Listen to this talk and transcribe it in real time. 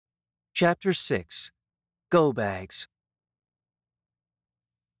Chapter 6. Go Bags.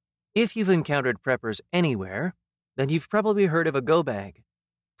 If you've encountered preppers anywhere, then you've probably heard of a go bag.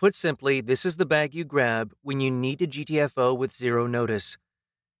 Put simply, this is the bag you grab when you need to GTFO with zero notice.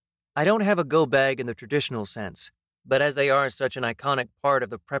 I don't have a go bag in the traditional sense, but as they are such an iconic part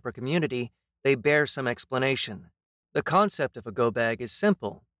of the prepper community, they bear some explanation. The concept of a go bag is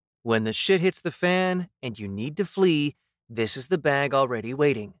simple. When the shit hits the fan and you need to flee, this is the bag already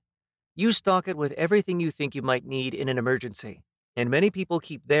waiting. You stock it with everything you think you might need in an emergency, and many people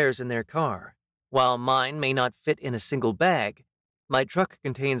keep theirs in their car. While mine may not fit in a single bag, my truck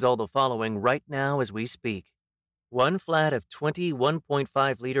contains all the following right now as we speak. One flat of 20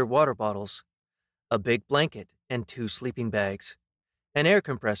 1.5-liter water bottles, a big blanket and 2 sleeping bags, an air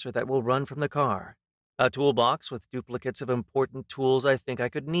compressor that will run from the car, a toolbox with duplicates of important tools I think I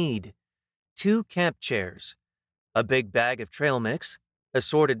could need, 2 camp chairs, a big bag of trail mix,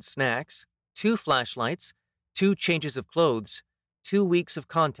 assorted snacks, 2 flashlights, 2 changes of clothes, 2 weeks of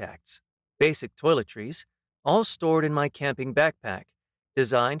contacts, basic toiletries, all stored in my camping backpack,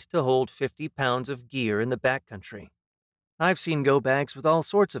 designed to hold 50 pounds of gear in the backcountry. I've seen go bags with all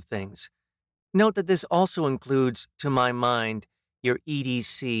sorts of things. Note that this also includes, to my mind, your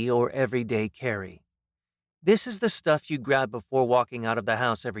EDC or everyday carry. This is the stuff you grab before walking out of the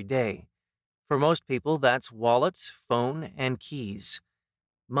house every day. For most people, that's wallets, phone, and keys.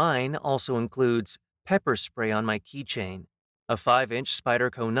 Mine also includes pepper spray on my keychain, a 5-inch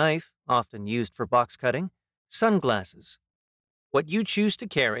Spyderco knife, often used for box cutting, sunglasses. What you choose to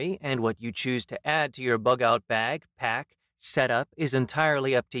carry and what you choose to add to your bug-out bag, pack, setup is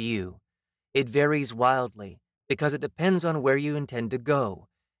entirely up to you. It varies wildly because it depends on where you intend to go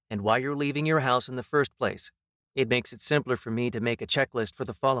and why you're leaving your house in the first place. It makes it simpler for me to make a checklist for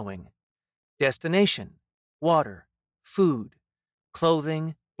the following: destination, water, food,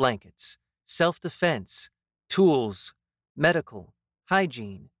 clothing, blankets, self-defense, tools, medical,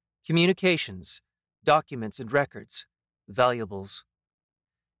 hygiene, communications, documents and records, valuables.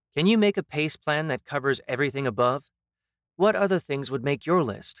 Can you make a PACE plan that covers everything above? What other things would make your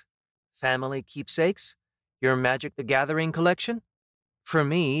list? Family keepsakes? Your Magic the Gathering collection? For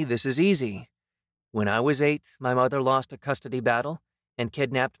me, this is easy. When I was 8, my mother lost a custody battle and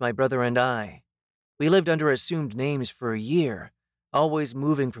kidnapped my brother and I. We lived under assumed names for a year, always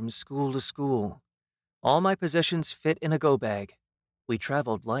moving from school to school. All my possessions fit in a go bag. We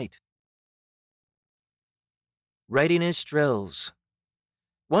traveled light. Readiness drills.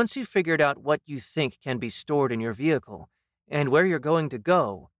 Once you've figured out what you think can be stored in your vehicle, and where you're going to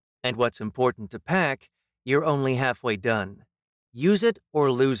go, and what's important to pack, you're only halfway done. Use it or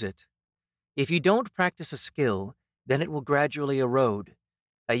lose it. If you don't practice a skill, then it will gradually erode.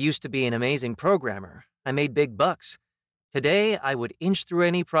 I used to be an amazing programmer. I made big bucks. Today, I would inch through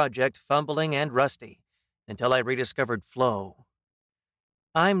any project fumbling and rusty until I rediscovered flow.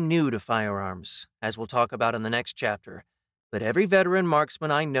 I'm new to firearms, as we'll talk about in the next chapter, but every veteran marksman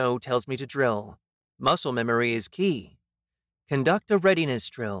I know tells me to drill. Muscle memory is key. Conduct a readiness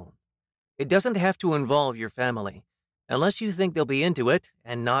drill. It doesn't have to involve your family, unless you think they'll be into it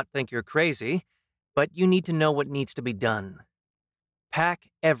and not think you're crazy, but you need to know what needs to be done. Pack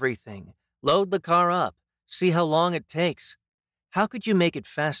everything. Load the car up. See how long it takes. How could you make it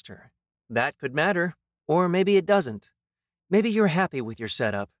faster? That could matter, or maybe it doesn't. Maybe you're happy with your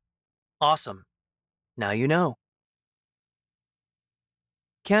setup. Awesome. Now you know.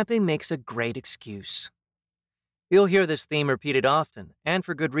 Camping makes a great excuse. You'll hear this theme repeated often, and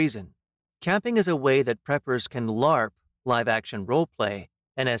for good reason. Camping is a way that preppers can LARP, live-action roleplay,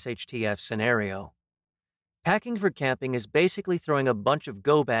 an SHTF scenario. Packing for camping is basically throwing a bunch of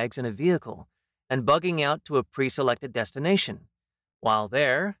go bags in a vehicle and bugging out to a pre-selected destination. While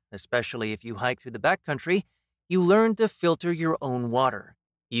there, especially if you hike through the backcountry, you learn to filter your own water.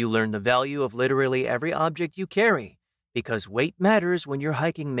 You learn the value of literally every object you carry, because weight matters when you're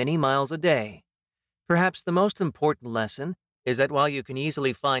hiking many miles a day. Perhaps the most important lesson is that while you can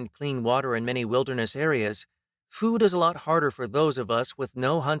easily find clean water in many wilderness areas, food is a lot harder for those of us with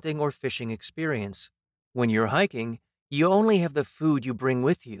no hunting or fishing experience. When you're hiking, you only have the food you bring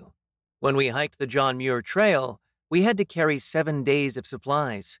with you. When we hiked the John Muir Trail, we had to carry 7 days of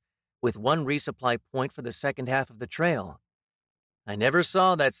supplies, with 1 resupply point for the second half of the trail. I never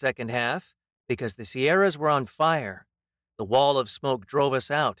saw that second half because the Sierras were on fire. The wall of smoke drove us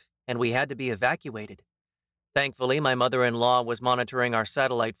out, and we had to be evacuated. Thankfully, my mother-in-law was monitoring our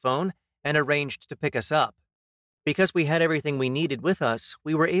satellite phone and arranged to pick us up. Because we had everything we needed with us,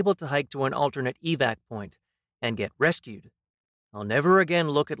 we were able to hike to an alternate evac point and get rescued. I'll never again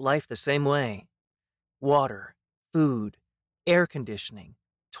look at life the same way. Water, food, air conditioning,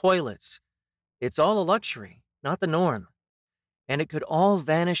 toilets. It's all a luxury, not the norm. And it could all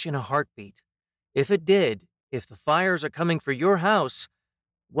vanish in a heartbeat. If it did, if the fires are coming for your house,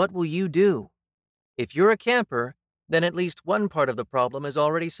 what will you do? If you're a camper, then at least one part of the problem is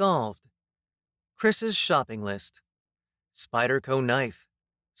already solved. Chris's shopping list: Spyderco knife,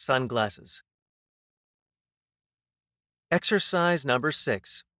 sunglasses. Exercise number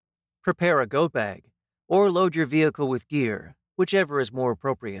 6. Prepare a go bag, or load your vehicle with gear, whichever is more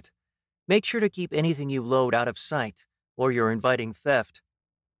appropriate. Make sure to keep anything you load out of sight, or you're inviting theft.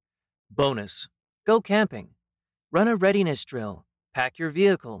 Bonus: go camping. Run a readiness drill, pack your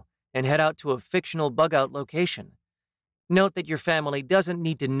vehicle, and head out to a fictional bug-out location. Note that your family doesn't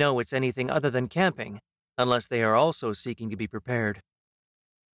need to know it's anything other than camping, unless they are also seeking to be prepared.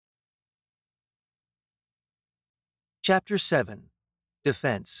 Chapter 7.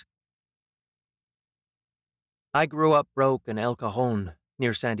 Defense. I grew up broke in El Cajon,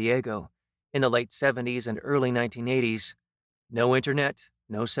 near San Diego, in the late 70s and early 1980s. No internet,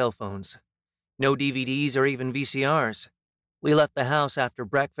 no cell phones, no DVDs or even VCRs. We left the house after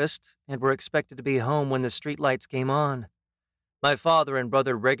breakfast and were expected to be home when the streetlights came on. My father and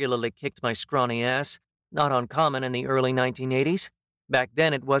brother regularly kicked my scrawny ass, not uncommon in the early 1980s. Back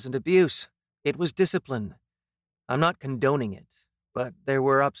then it wasn't abuse, it was discipline. I'm not condoning it, but there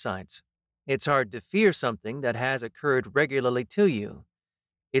were upsides. It's hard to fear something that has occurred regularly to you.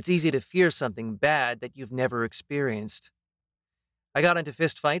 It's easy to fear something bad that you've never experienced. I got into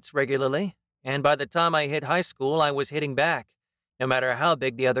fistfights regularly, and by the time I hit high school, I was hitting back, no matter how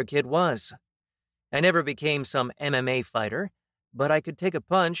big the other kid was. I never became some MMA fighter, but I could take a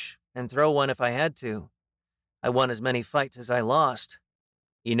punch and throw one if I had to. I won as many fights as I lost.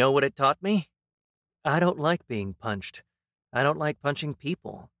 You know what it taught me? I don't like being punched. I don't like punching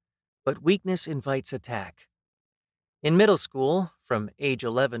people. But weakness invites attack. In middle school, from age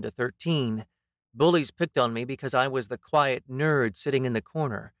 11 to 13, bullies picked on me because I was the quiet nerd sitting in the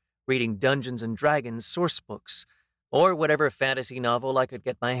corner, reading Dungeons and Dragons source books, or whatever fantasy novel I could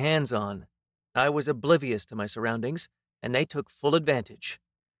get my hands on. I was oblivious to my surroundings, and they took full advantage.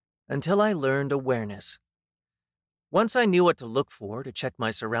 Until I learned awareness. Once I knew what to look for to check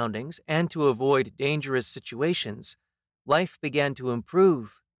my surroundings and to avoid dangerous situations, life began to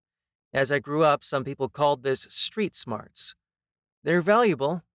improve. As I grew up, some people called this street smarts. They're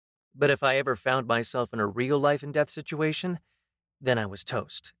valuable, but if I ever found myself in a real life and death situation, then I was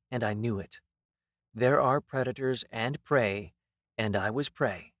toast, and I knew it. There are predators and prey, and I was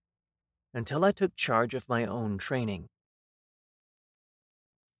prey, until I took charge of my own training.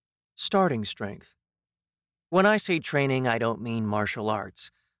 Starting strength. When I say training, I don't mean martial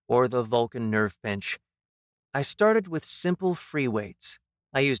arts or the Vulcan nerve pinch. I started with simple free weights.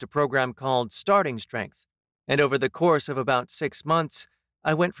 I used a program called Starting Strength, and over the course of about 6 months,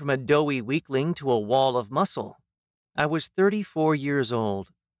 I went from a doughy weakling to a wall of muscle. I was 34 years old,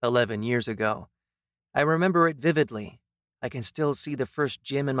 11 years ago. I remember it vividly. I can still see the first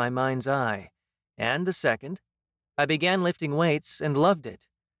gym in my mind's eye, and the second. I began lifting weights and loved it.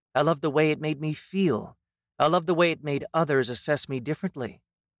 I loved the way it made me feel. I loved the way it made others assess me differently.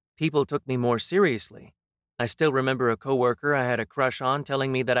 People took me more seriously. I still remember a coworker I had a crush on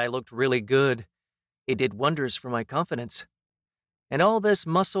telling me that I looked really good. It did wonders for my confidence. And all this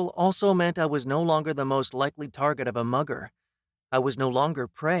muscle also meant I was no longer the most likely target of a mugger. I was no longer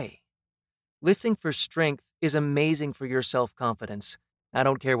prey. Lifting for strength is amazing for your self-confidence. I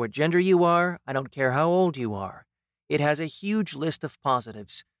don't care what gender you are, I don't care how old you are. It has a huge list of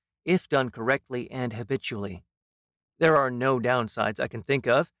positives, if done correctly and habitually. There are no downsides I can think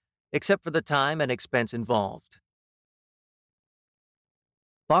of, except for the time and expense involved.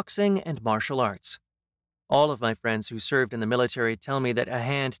 Boxing and martial arts. All of my friends who served in the military tell me that a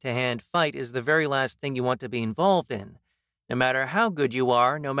hand-to-hand fight is the very last thing you want to be involved in. No matter how good you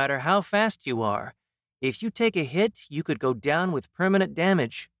are, no matter how fast you are, if you take a hit, you could go down with permanent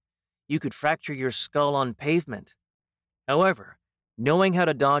damage. You could fracture your skull on pavement. However, knowing how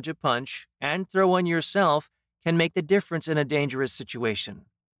to dodge a punch and throw one yourself can make the difference in a dangerous situation.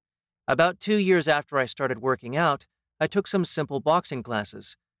 About 2 years after I started working out, I took some simple boxing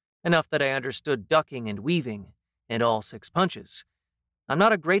classes, enough that I understood ducking and weaving, and all 6 punches. I'm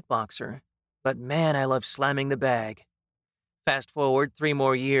not a great boxer, but man, I love slamming the bag. Fast forward 3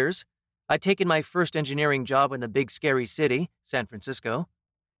 more years, I'd taken my first engineering job in the big scary city, San Francisco.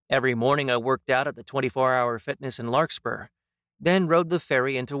 Every morning I worked out at the 24-hour fitness in Larkspur, then rode the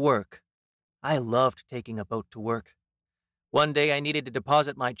ferry into work. I loved taking a boat to work. One day I needed to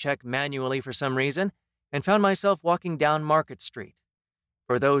deposit my check manually for some reason, and found myself walking down Market Street.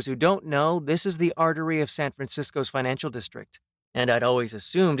 For those who don't know, this is the artery of San Francisco's financial district. and I'd always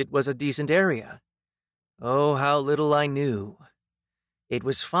assumed it was a decent area. Oh, how little I knew. It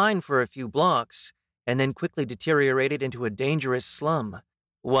was fine for a few blocks, and then quickly deteriorated into a dangerous slum,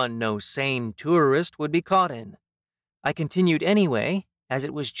 one no sane tourist would be caught in. I continued anyway, as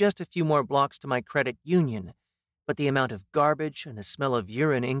it was just a few more blocks to my credit union, but the amount of garbage and the smell of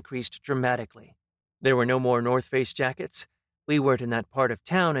urine increased dramatically. There were no more North Face jackets. We weren't in that part of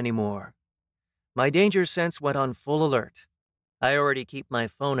town anymore. My danger sense went on full alert. I already keep my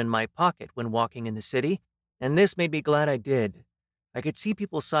phone in my pocket when walking in the city, and this made me glad I did. I could see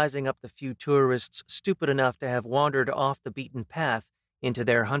people sizing up the few tourists stupid enough to have wandered off the beaten path into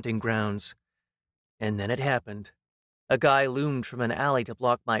their hunting grounds. And then it happened. A guy loomed from an alley to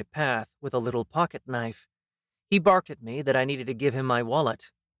block my path with a little pocket knife. He barked at me that I needed to give him my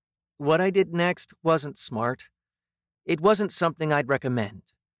wallet. What I did next wasn't smart. It wasn't something I'd recommend.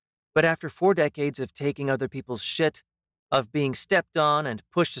 But after 4 decades of taking other people's shit, of being stepped on and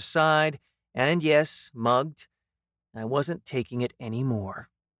pushed aside, and yes, mugged, I wasn't taking it anymore.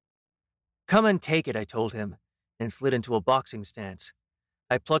 Come and take it, I told him, and slid into a boxing stance.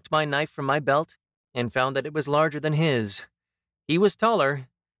 I plucked my knife from my belt and found that it was larger than his. He was taller,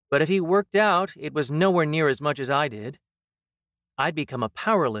 but if he worked out, it was nowhere near as much as I did. I'd become a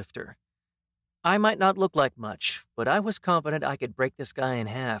power lifter. I might not look like much, but I was confident I could break this guy in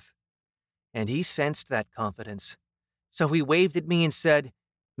half. And he sensed that confidence. So he waved at me and said,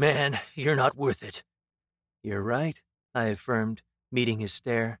 "Man, you're not worth it." "You're right," I affirmed, meeting his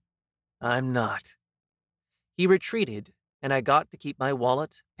stare. "I'm not." He retreated, and I got to keep my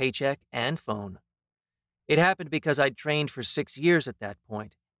wallet, paycheck, and phone. It happened because I'd trained for 6 years at that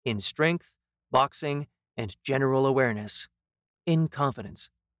point, in strength, boxing, and general awareness. In confidence.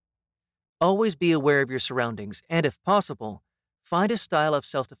 Always be aware of your surroundings, and if possible, find a style of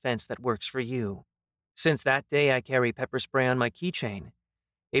self-defense that works for you. Since that day, I carry pepper spray on my keychain.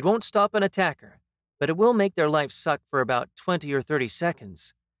 It won't stop an attacker, but it will make their life suck for about 20 or 30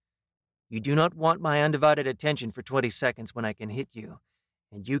 seconds. You do not want my undivided attention for 20 seconds when I can hit you,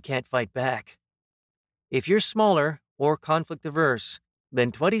 and you can't fight back. If you're smaller or conflict-averse,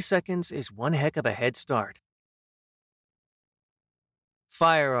 then 20 seconds is one heck of a head start.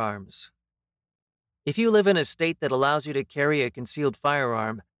 Firearms. If you live in a state that allows you to carry a concealed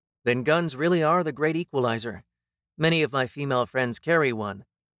firearm, then guns really are the great equalizer. Many of my female friends carry one.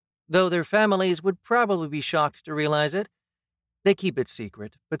 Though their families would probably be shocked to realize it, they keep it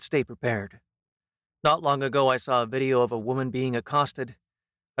secret, but stay prepared. Not long ago, I saw a video of a woman being accosted.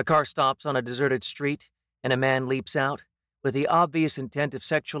 A car stops on a deserted street, and a man leaps out, with the obvious intent of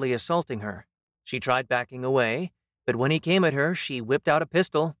sexually assaulting her. She tried backing away, but when he came at her, she whipped out a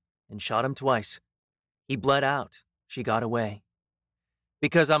pistol and shot him twice. He bled out. She got away.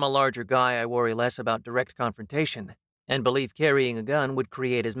 Because I'm a larger guy, I worry less about direct confrontation, and believe carrying a gun would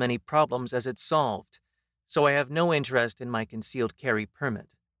create as many problems as it solved, so I have no interest in my concealed carry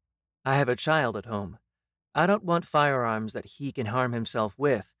permit. I have a child at home. I don't want firearms that he can harm himself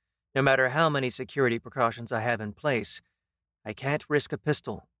with, no matter how many security precautions I have in place. I can't risk a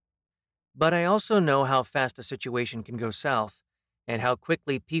pistol. But I also know how fast a situation can go south, and how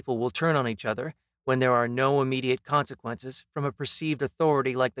quickly people will turn on each other when there are no immediate consequences from a perceived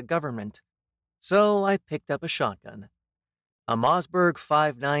authority like the government. So I picked up a shotgun. A Mossberg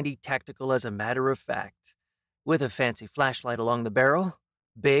 590 tactical as a matter of fact, with a fancy flashlight along the barrel,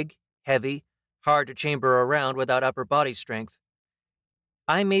 big, heavy, hard to chamber around without upper body strength.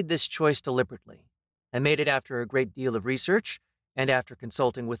 I made this choice deliberately. I made it after a great deal of research and after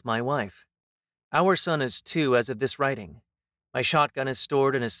consulting with my wife. Our son is 2 as of this writing. My shotgun is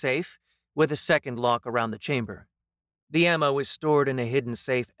stored in a safe with a second lock around the chamber. The ammo is stored in a hidden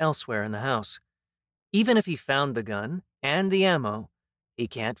safe elsewhere in the house. Even if he found the gun and the ammo, he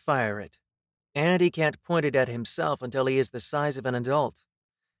can't fire it. And he can't point it at himself until he is the size of an adult.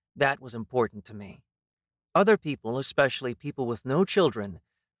 That was important to me. Other people, especially people with no children,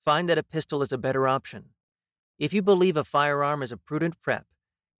 find that a pistol is a better option. If you believe a firearm is a prudent prep,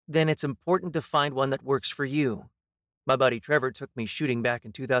 then it's important to find one that works for you. My buddy Trevor took me shooting back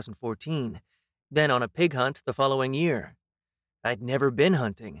in 2014, then on a pig hunt the following year. I'd never been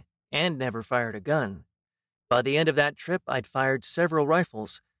hunting and never fired a gun. By the end of that trip, I'd fired several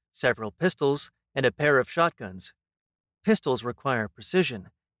rifles, several pistols, and a pair of shotguns. Pistols require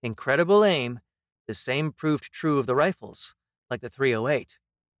precision, incredible aim. The same proved true of the rifles, like the .308.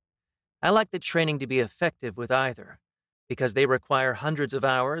 I like the training to be effective with either, because they require hundreds of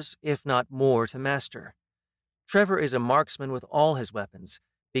hours, if not more, to master. Trevor is a marksman with all his weapons,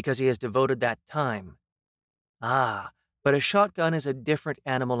 because he has devoted that time. But a shotgun is a different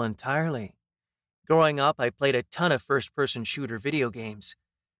animal entirely. Growing up, I played a ton of first-person shooter video games.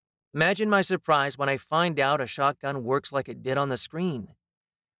 Imagine my surprise when I find out a shotgun works like it did on the screen.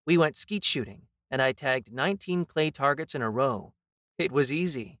 We went skeet shooting, and I tagged 19 clay targets in a row. It was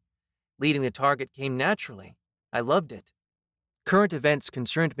easy. Leading the target came naturally. I loved it. Current events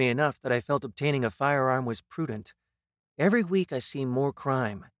concerned me enough that I felt obtaining a firearm was prudent. Every week I see more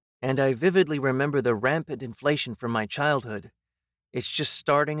crime, and I vividly remember the rampant inflation from my childhood. It's just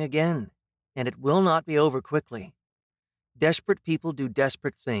starting again, and it will not be over quickly. Desperate people do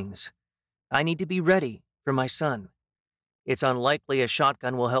desperate things. I need to be ready for my son. It's unlikely a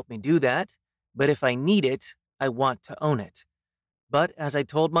shotgun will help me do that, but if I need it, I want to own it. But as I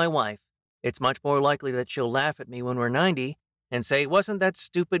told my wife, it's much more likely that she'll laugh at me when we're 90 and say, "Wasn't that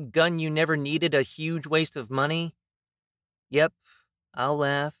stupid gun you never needed a huge waste of money?" Yep, I'll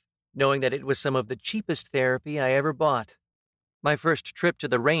laugh, knowing that it was some of the cheapest therapy I ever bought. My first trip to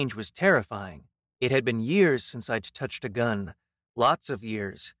the range was terrifying. It had been years since I'd touched a gun, lots of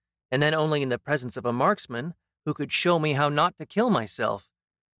years, and then only in the presence of a marksman who could show me how not to kill myself.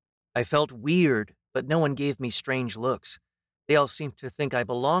 I felt weird, but no one gave me strange looks. They all seemed to think I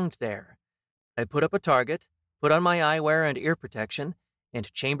belonged there. I put up a target, put on my eyewear and ear protection,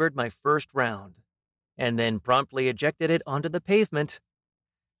 and chambered my first round, and then promptly ejected it onto the pavement.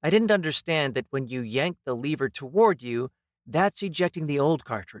 I didn't understand that when you yank the lever toward you, that's ejecting the old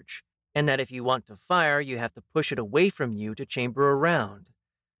cartridge, and that if you want to fire, you have to push it away from you to chamber a round.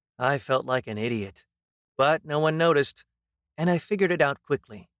 I felt like an idiot, but no one noticed, and I figured it out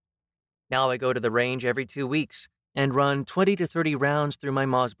quickly. Now I go to the range every 2 weeks and run 20 to 30 rounds through my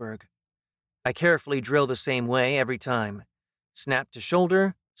Mossberg. I carefully drill the same way every time. Snap to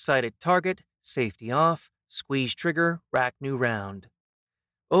shoulder, sighted target, safety off, squeeze trigger, rack new round.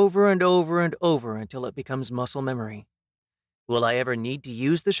 Over and over and over until it becomes muscle memory. Will I ever need to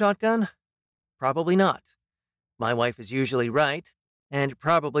use the shotgun? Probably not. My wife is usually right, and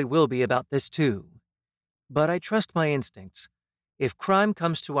probably will be about this too. But I trust my instincts. If crime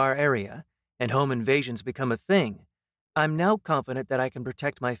comes to our area, and home invasions become a thing, I'm now confident that I can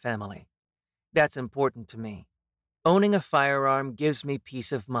protect my family. That's important to me. Owning a firearm gives me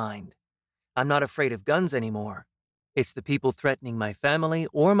peace of mind. I'm not afraid of guns anymore. It's the people threatening my family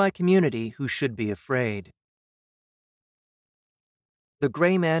or my community who should be afraid. The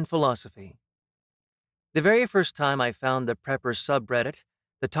Gray Man Philosophy. The very first time I found the Prepper subreddit,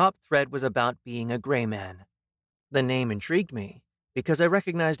 the top thread was about being a gray man. The name intrigued me because I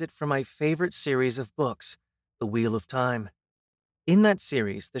recognized it from my favorite series of books, The Wheel of Time. In that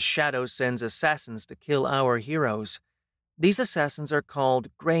series, the Shadow sends assassins to kill our heroes. These assassins are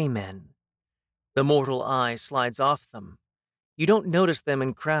called gray men. The mortal eye slides off them. You don't notice them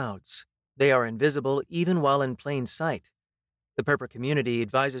in crowds. They are invisible even while in plain sight. The Prepper community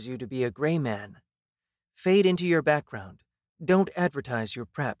advises you to be a gray man. Fade into your background. Don't advertise your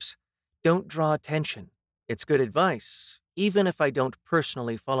preps. Don't draw attention. It's good advice, even if I don't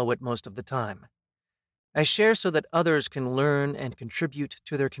personally follow it most of the time. I share so that others can learn and contribute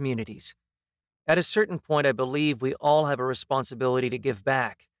to their communities. At a certain point, I believe we all have a responsibility to give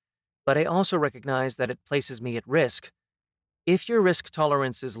back, but I also recognize that it places me at risk. If your risk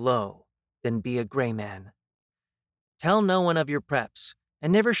tolerance is low, then be a gray man. Tell no one of your preps,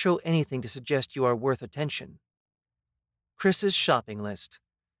 and never show anything to suggest you are worth attention. Chris's shopping list.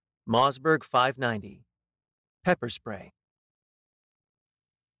 Mossberg 590. Pepper spray.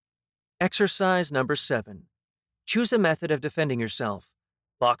 Exercise number 7. Choose a method of defending yourself.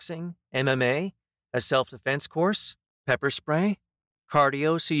 Boxing, MMA, a self-defense course, pepper spray,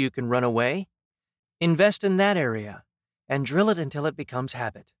 cardio so you can run away. Invest in that area and drill it until it becomes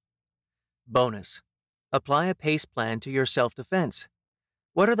habit. Bonus. Apply a PACE plan to your self-defense.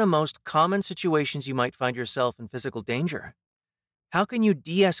 What are the most common situations you might find yourself in physical danger? How can you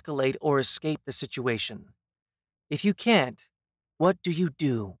de-escalate or escape the situation? If you can't, what do you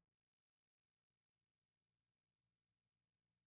do?